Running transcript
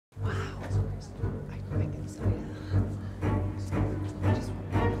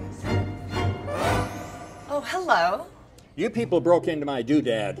hello. You people broke into my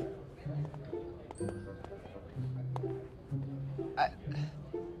doodad.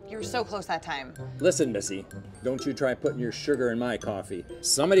 You were so close that time. Listen, Missy, don't you try putting your sugar in my coffee.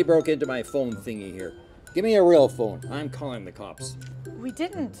 Somebody broke into my phone thingy here. Give me a real phone. I'm calling the cops. We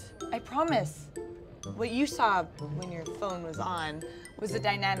didn't. I promise. What you saw when your phone was on was a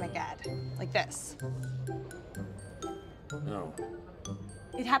dynamic ad, like this. Oh.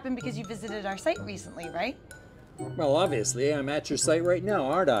 It happened because you visited our site recently, right? Well, obviously, I'm at your site right now,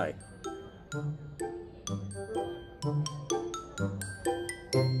 aren't I?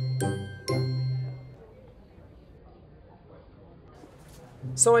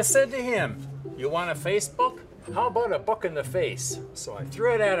 So I said to him, you want a Facebook? How about a book in the face? So I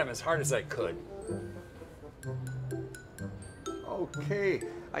threw it at him as hard as I could. Okay,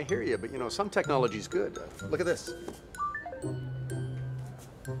 I hear you, but you know, some technology's good. Look at this.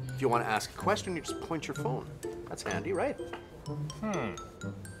 If you want to ask a question, you just point your phone. That's handy, right?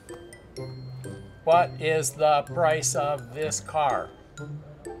 What is the price of this car?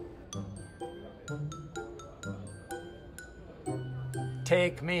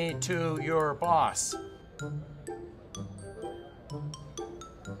 Take me to your boss.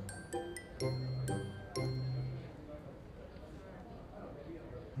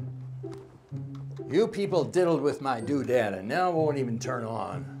 You people diddled with my doodad and now it won't even turn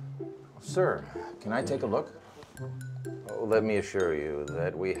on. Sir, can I take a look? Oh, let me assure you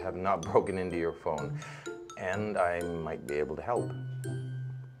that we have not broken into your phone, and I might be able to help.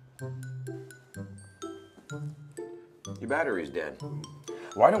 Your battery's dead.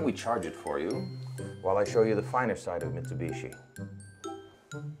 Why don't we charge it for you while I show you the finer side of Mitsubishi?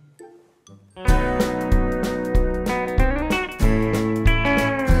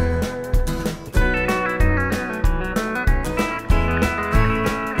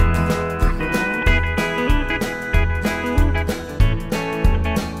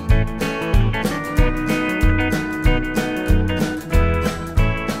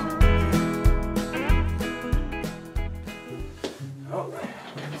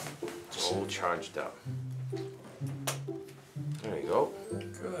 Charged up. There you go.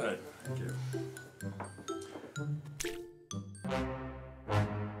 Good. Thank you.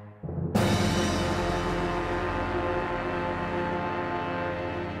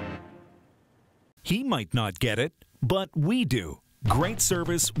 He might not get it, but we do. Great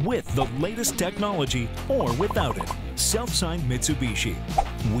service with the latest technology or without it. Self-signed Mitsubishi.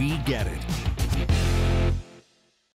 We get it.